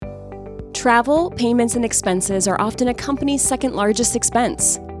Travel, payments, and expenses are often a company's second largest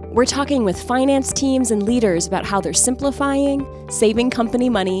expense. We're talking with finance teams and leaders about how they're simplifying, saving company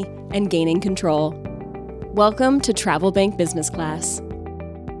money, and gaining control. Welcome to TravelBank Business Class.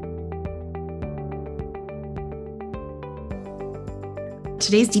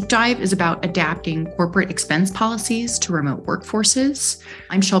 Today's deep dive is about adapting corporate expense policies to remote workforces.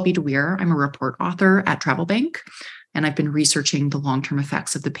 I'm Shelby DeWeer. I'm a report author at TravelBank, and I've been researching the long-term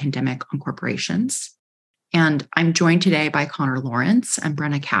effects of the pandemic on corporations. And I'm joined today by Connor Lawrence and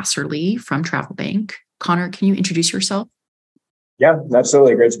Brenna Casserly from TravelBank. Connor, can you introduce yourself? Yeah,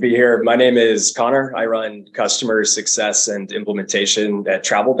 absolutely. Great to be here. My name is Connor. I run customer success and implementation at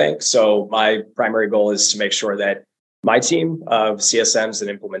TravelBank. So my primary goal is to make sure that my team of CSMs and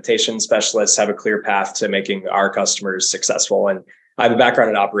implementation specialists have a clear path to making our customers successful. And I have a background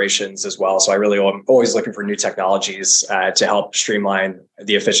in operations as well. So I really am always looking for new technologies to help streamline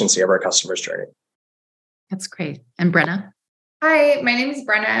the efficiency of our customers' journey. That's great. And Brenna? Hi, my name is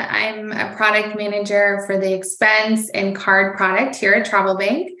Brenna. I'm a product manager for the expense and card product here at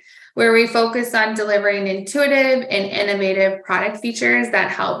TravelBank, where we focus on delivering intuitive and innovative product features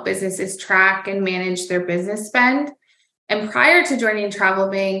that help businesses track and manage their business spend. And prior to joining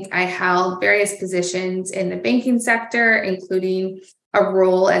TravelBank, I held various positions in the banking sector, including a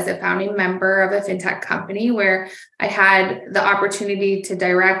role as a founding member of a fintech company where I had the opportunity to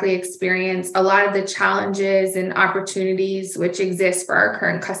directly experience a lot of the challenges and opportunities which exist for our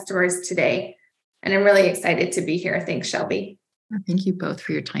current customers today. And I'm really excited to be here. Thanks, Shelby. Thank you both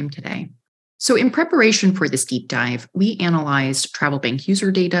for your time today. So in preparation for this deep dive, we analyzed TravelBank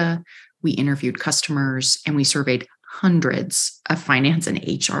user data, we interviewed customers, and we surveyed hundreds of finance and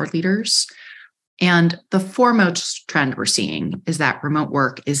HR leaders. And the foremost trend we're seeing is that remote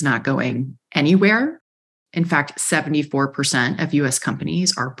work is not going anywhere. In fact, 74% of US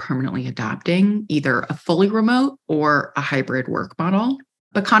companies are permanently adopting either a fully remote or a hybrid work model.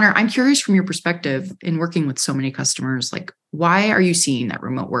 But Connor, I'm curious from your perspective in working with so many customers, why are you seeing that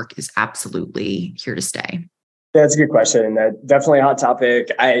remote work is absolutely here to stay? Yeah, that's a good question. Definitely a hot topic.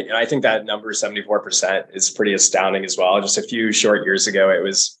 I think that number 74% is pretty astounding as well. Just a few short years ago, it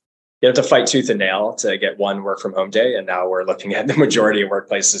was you have to fight tooth and nail to get one work from home day. And now we're looking at the majority of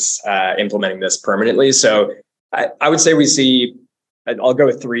workplaces implementing this permanently. So I would say I'll go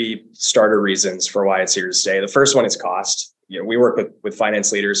with three starter reasons for why it's here to stay. The first one is cost. We work with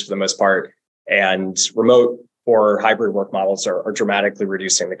finance leaders for the most part, and remote or hybrid work models are dramatically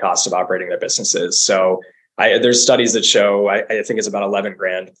reducing the cost of operating their businesses. So there's studies that show, I think it's about 11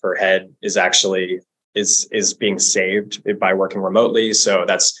 grand per head is being saved by working remotely. So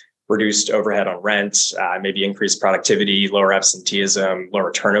that's reduced overhead on rent, maybe increased productivity, lower absenteeism,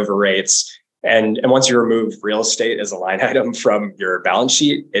 lower turnover rates. And once you remove real estate as a line item from your balance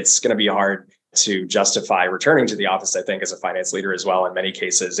sheet, it's going to be hard to justify returning to the office, I think, as a finance leader as well, in many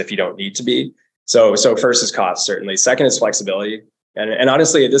cases, if you don't need to be. So first is cost, certainly. Second is flexibility. And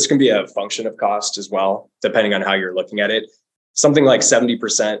honestly, this can be a function of cost as well, depending on how you're looking at it. Something like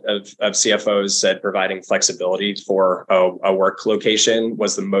 70% of CFOs said providing flexibility for a work location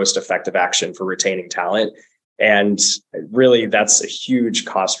was the most effective action for retaining talent. And really, that's a huge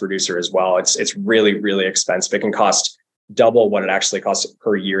cost reducer as well. It's really, really expensive. It can cost double what it actually costs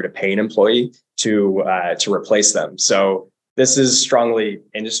per year to pay an employee to replace them. So this is strongly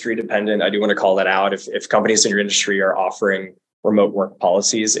industry dependent. I do want to call that out. If companies in your industry are offering remote work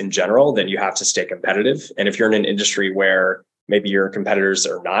policies in general, then you have to stay competitive. And if you're in an industry where maybe your competitors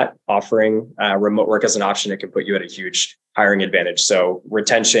are not offering remote work as an option, it can put you at a huge hiring advantage. So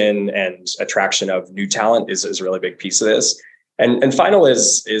retention and attraction of new talent is a really big piece of this. And final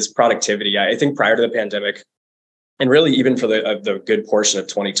is productivity. I think prior to the pandemic, and really even for the good portion of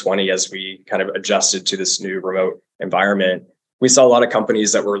 2020, as we kind of adjusted to this new remote environment, we saw a lot of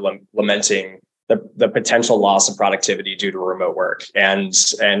companies that were lamenting the potential loss of productivity due to remote work. And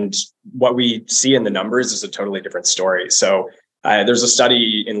what we see in the numbers is a totally different story. So there's a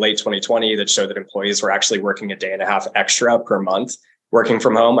study in late 2020 that showed that employees were actually working a day and a half extra per month working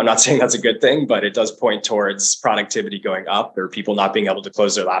from home. I'm not saying that's a good thing, but it does point towards productivity going up, or people not being able to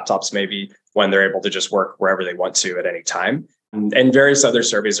close their laptops maybe when they're able to just work wherever they want to at any time. And various other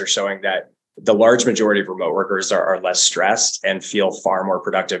surveys are showing that the large majority of remote workers are less stressed and feel far more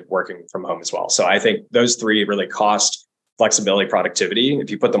productive working from home as well. So I think those three really: cost, flexibility, productivity,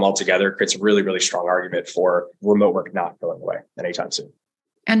 if you put them all together, creates a really, really strong argument for remote work not going away anytime soon.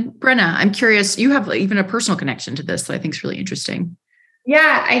 And Brenna, I'm curious, you have even a personal connection to this that I think is really interesting.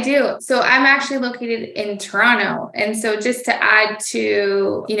 Yeah, I do. So I'm actually located in Toronto. And so just to add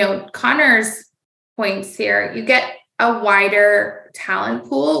to, Connor's points here, you get a wider talent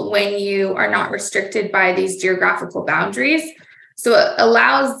pool when you are not restricted by these geographical boundaries. So it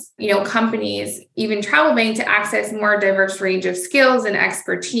allows, companies, even TravelBank, to access more diverse range of skills and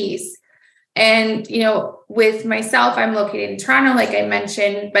expertise. And, with myself, I'm located in Toronto, like I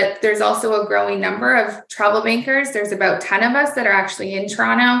mentioned, but there's also a growing number of travel bankers. There's about 10 of us that are actually in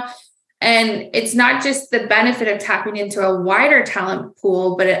Toronto. And it's not just the benefit of tapping into a wider talent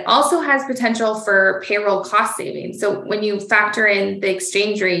pool, but it also has potential for payroll cost savings. So when you factor in the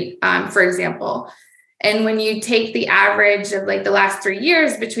exchange rate, for example, and when you take the average of like the last 3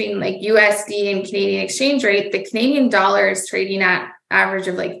 years between like USD and Canadian exchange rate, the Canadian dollar is trading at average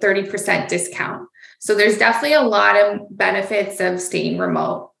of like 30% discount. So there's definitely a lot of benefits of staying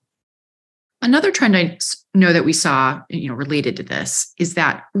remote. Another trend I know that we saw, related to this is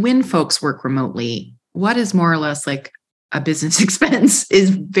that when folks work remotely, what is more or less like a business expense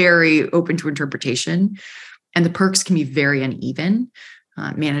is very open to interpretation. And the perks can be very uneven,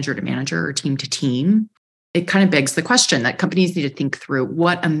 manager to manager or team to team. It kind of begs the question that companies need to think through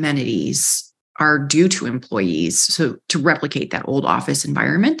what amenities are due to employees. So to replicate that old office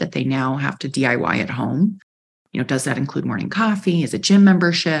environment that they now have to DIY at home. Does that include morning coffee? Is it gym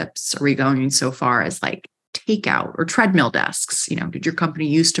memberships? Are we going so far as like takeout or treadmill desks? Did your company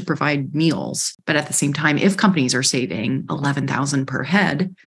used to provide meals? But at the same time, if companies are saving $11,000 per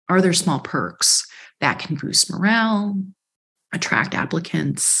head, are there small perks that can boost morale, attract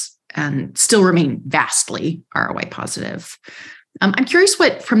applicants, and still remain vastly ROI positive? I'm curious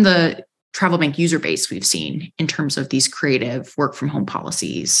what from the TravelBank user base we've seen in terms of these creative work from home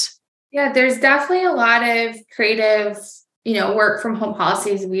policies. Yeah, there's definitely a lot of creative, work from home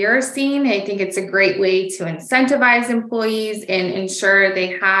policies we are seeing. I think it's a great way to incentivize employees and ensure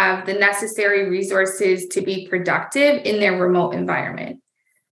they have the necessary resources to be productive in their remote environment.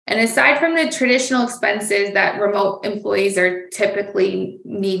 And aside from the traditional expenses that remote employees are typically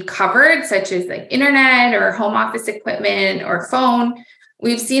need covered, such as like internet or home office equipment or phone,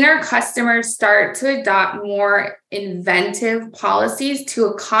 we've seen our customers start to adopt more inventive policies to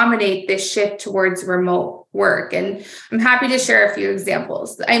accommodate this shift towards remote work. And I'm happy to share a few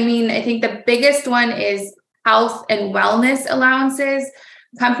examples. I think the biggest one is health and wellness allowances.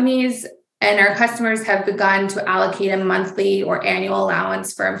 Companies and our customers have begun to allocate a monthly or annual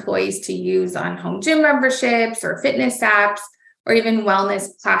allowance for employees to use on home gym memberships or fitness apps, or even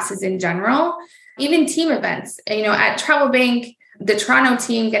wellness classes in general, even team events. At TravelBank, the Toronto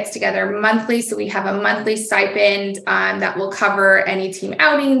team gets together monthly. So we have a monthly stipend that will cover any team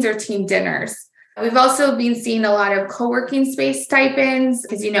outings or team dinners. We've also been seeing a lot of co-working space stipends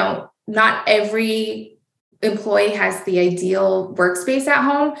because, not every employee has the ideal workspace at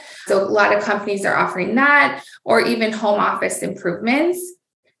home. So a lot of companies are offering that, or even home office improvements.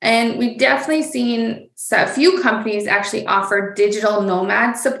 And we've definitely seen a few companies actually offer digital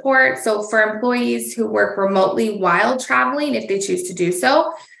nomad support. So for employees who work remotely while traveling, if they choose to do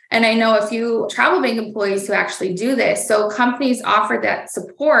so. And I know a few TravelBank employees who actually do this. So companies offer that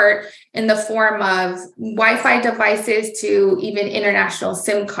support in the form of Wi-Fi devices to even international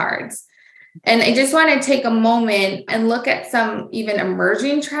SIM cards. And I just want to take a moment and look at some even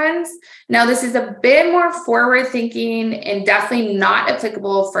emerging trends. Now, this is a bit more forward thinking and definitely not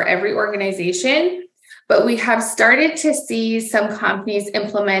applicable for every organization, but we have started to see some companies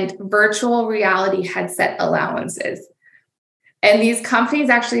implement virtual reality headset allowances. And these companies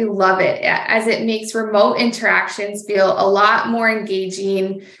actually love it as it makes remote interactions feel a lot more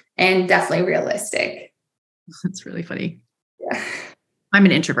engaging and definitely realistic. That's really funny. Yeah. I'm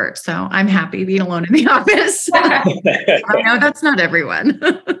an introvert, so I'm happy being alone in the office. I know that's not everyone.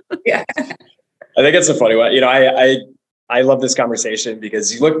 Yeah. I think it's a funny one. I love this conversation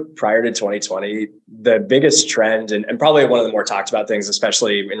because you look prior to 2020, the biggest trend and probably one of the more talked about things,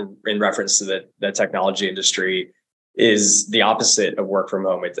 especially in reference to the technology industry, is the opposite of work from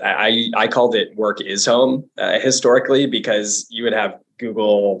home. I called it work is home historically, because you would have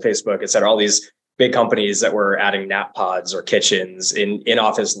Google, Facebook, et cetera, all these big companies that were adding nap pods or kitchens in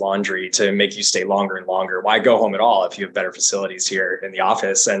office laundry to make you stay longer and longer. Why go home at all if you have better facilities here in the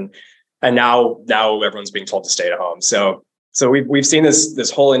office? And now everyone's being told to stay at home. So we've seen this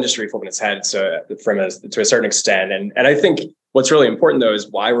whole industry flipping its head to a certain extent. And I think what's really important though is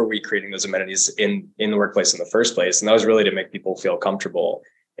why were we creating those amenities in the workplace in the first place? And that was really to make people feel comfortable.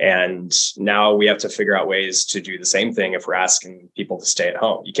 And now we have to figure out ways to do the same thing if we're asking people to stay at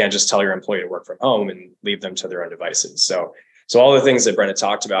home. You can't just tell your employee to work from home and leave them to their own devices. So all the things that Brenna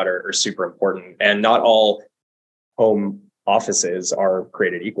talked about are super important. And not all home offices are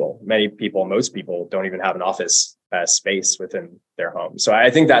created equal. Most people don't even have an office space within their home. So I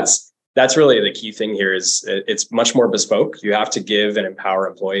think that's that's really the key thing here is it's much more bespoke. You have to give and empower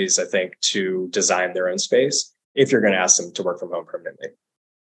employees, I think, to design their own space if you're going to ask them to work from home permanently.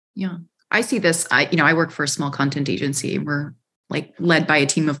 Yeah. I see this. I work for a small content agency. We're like led by a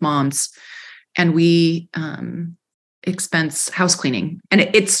team of moms, and we expense house cleaning. And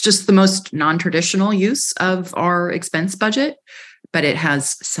it's just the most non-traditional use of our expense budget, but it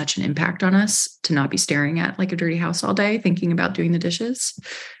has such an impact on us to not be staring at like a dirty house all day, thinking about doing the dishes.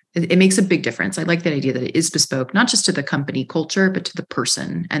 It makes a big difference. I like that idea that it is bespoke, not just to the company culture, but to the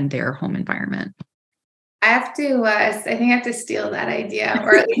person and their home environment. I think I have to steal that idea,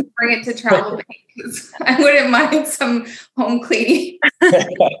 or at least bring it to TravelBank, because I wouldn't mind some home cleaning. I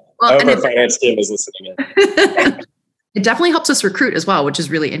hope our finance team is listening in. It definitely helps us recruit as well, which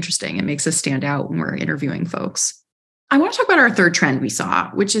is really interesting. It makes us stand out when we're interviewing folks. I want to talk about our third trend we saw,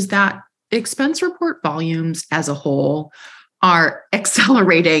 which is that expense report volumes as a whole are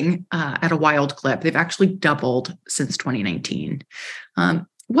accelerating at a wild clip. They've actually doubled since 2019.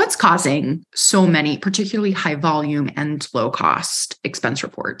 What's causing so many, particularly high volume and low cost expense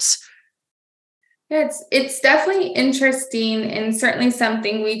reports? Yeah, it's definitely interesting, and certainly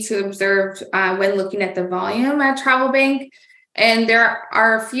something we too observed when looking at the volume at TravelBank. And there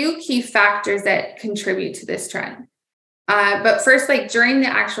are a few key factors that contribute to this trend. But first, like during the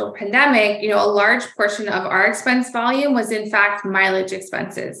actual pandemic, a large portion of our expense volume was in fact mileage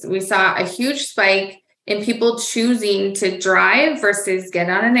expenses. We saw a huge spike in people choosing to drive versus get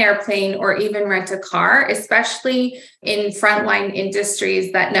on an airplane or even rent a car, especially in frontline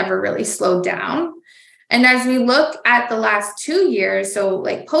industries that never really slowed down. And as we look at the last 2 years, so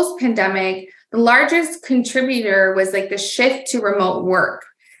like post-pandemic, the largest contributor was like the shift to remote work.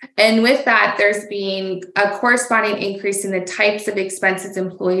 And with that, there's been a corresponding increase in the types of expenses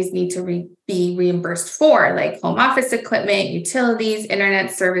employees need to be reimbursed for, like home office equipment, utilities,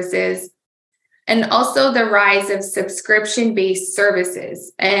 internet services, and also the rise of subscription-based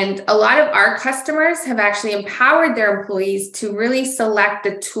services. And a lot of our customers have actually empowered their employees to really select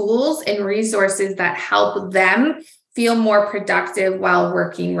the tools and resources that help them feel more productive while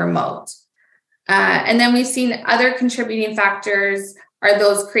working remote. And then we've seen other contributing factors are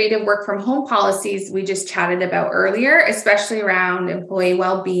those creative work from home policies we just chatted about earlier, especially around employee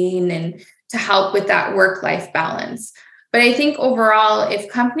well-being and to help with that work-life balance. But I think overall, if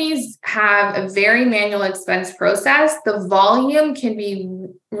companies have a very manual expense process, the volume can be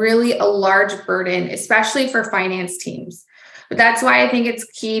really a large burden, especially for finance teams. But that's why I think it's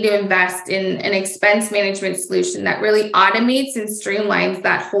key to invest in an expense management solution that really automates and streamlines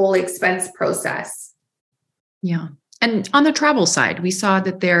that whole expense process. Yeah. And on the travel side, we saw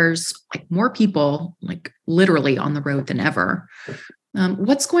that there's like more people like literally on the road than ever.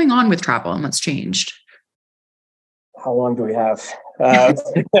 What's going on with travel and what's changed? How long do we have?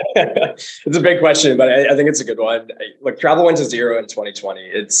 It's a big question, but I think it's a good one. Look, travel went to zero in 2020.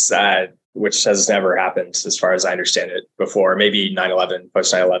 It's which has never happened as far as I understand it before. Maybe 9/11,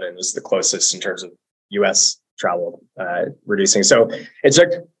 post 9/11 was the closest in terms of US travel reducing. So it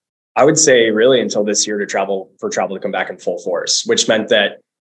took, I would say, really until this year for travel to come back in full force, which meant that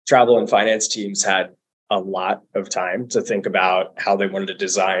travel and finance teams had a lot of time to think about how they wanted to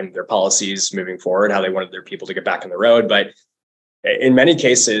design their policies moving forward, how they wanted their people to get back on the road. But in many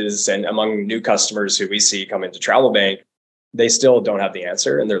cases, and among new customers who we see come into TravelBank, they still don't have the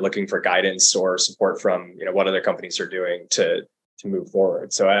answer, and they're looking for guidance or support from what other companies are doing to move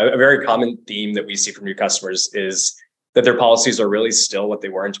forward. So a very common theme that we see from new customers is that their policies are really still what they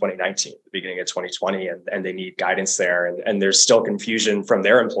were in 2019, the beginning of 2020, and they need guidance there. And there's still confusion from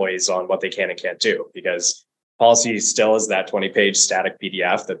their employees on what they can and can't do, because policy still is that 20-page static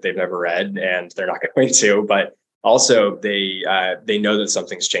PDF that they've never read and they're not going to. But also they know that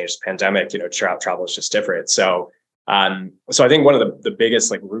something's changed. The pandemic, travel is just different. So I think one of the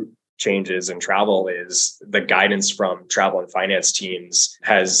biggest root changes in travel is the guidance from travel and finance teams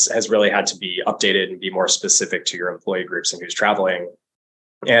has really had to be updated and be more specific to your employee groups and who's traveling.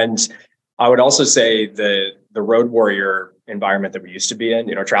 And I would also say the road warrior environment that we used to be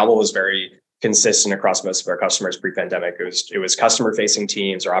in, travel was very consistent across most of our customers pre-pandemic. It was customer facing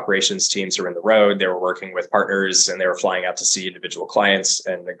teams or operations teams who were in the road. They were working with partners and they were flying out to see individual clients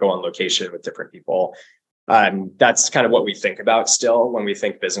and go on location with different people. That's kind of what we think about still when we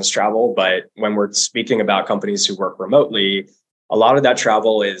think business travel. But when we're speaking about companies who work remotely, a lot of that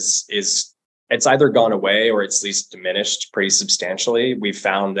travel is it's either gone away or it's at least diminished pretty substantially. We've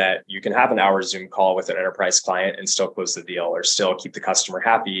found that you can have an hour Zoom call with an enterprise client and still close the deal or still keep the customer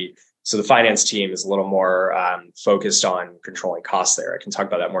happy. So the finance team is a little more focused on controlling costs there. I can talk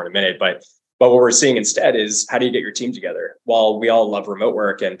about that more in a minute, but But what we're seeing instead is, how do you get your team together? While we all love remote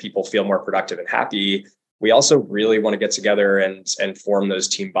work and people feel more productive and happy, we also really want to get together and form those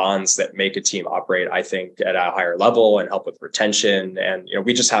team bonds that make a team operate, I think, at a higher level and help with retention. And,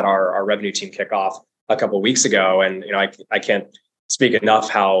 we just had our revenue team kickoff a couple of weeks ago. And, I can't speak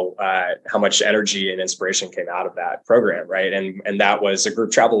enough how much energy and inspiration came out of that program, right? And that was a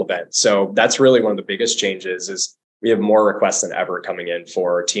group travel event. So that's really one of the biggest changes is we have more requests than ever coming in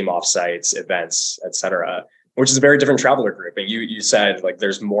for team offsites, events, et cetera, which is a very different traveler group. And you said like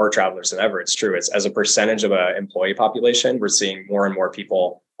there's more travelers than ever. It's true. It's as a percentage of an employee population, we're seeing more and more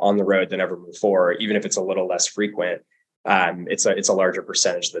people on the road than ever before, even if it's a little less frequent. It's a larger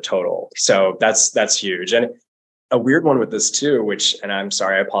percentage of the total. So that's huge. And a weird one with this too, which, and I'm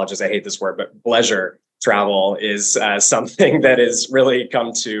sorry, I apologize, I hate this word, but pleasure travel is something that has really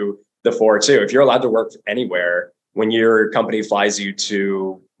come to the fore too. If you're allowed to work anywhere, when your company flies you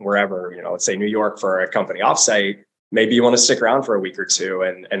to wherever, let's say New York for a company offsite, maybe you want to stick around for a week or two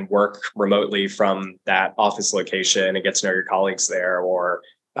and work remotely from that office location and get to know your colleagues there or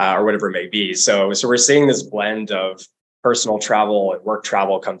whatever it may be. So we're seeing this blend of personal travel and work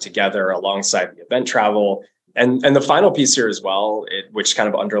travel come together alongside the event travel. And the final piece here as well, which kind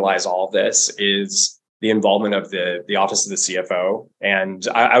of underlies all of this, is the involvement of the office of the CFO. And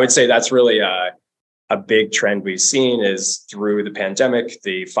I would say that's really a big trend we've seen is through the pandemic,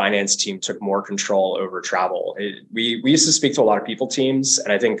 the finance team took more control over travel. We used to speak to a lot of people teams,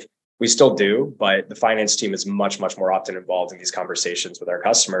 and I think we still do, but the finance team is much, much more often involved in these conversations with our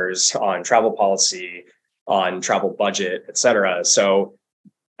customers on travel policy, on travel budget, et cetera. So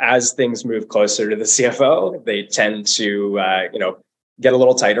as things move closer to the CFO, they tend to, get a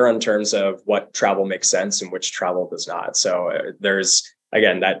little tighter in terms of what travel makes sense and which travel does not. So there's,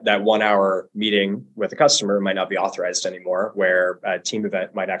 again, that 1 hour meeting with a customer might not be authorized anymore, where a team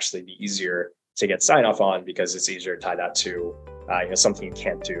event might actually be easier to get sign off on because it's easier to tie that to something you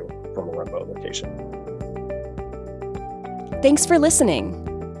can't do from a remote location. Thanks for listening.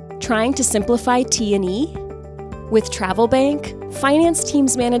 Trying to simplify T&E? With TravelBank, finance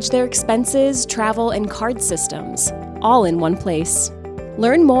teams manage their expenses, travel, and card systems, all in one place.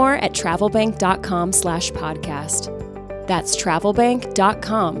 Learn more at travelbank.com/podcast. That's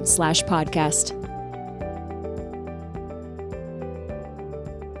travelbank.com/podcast.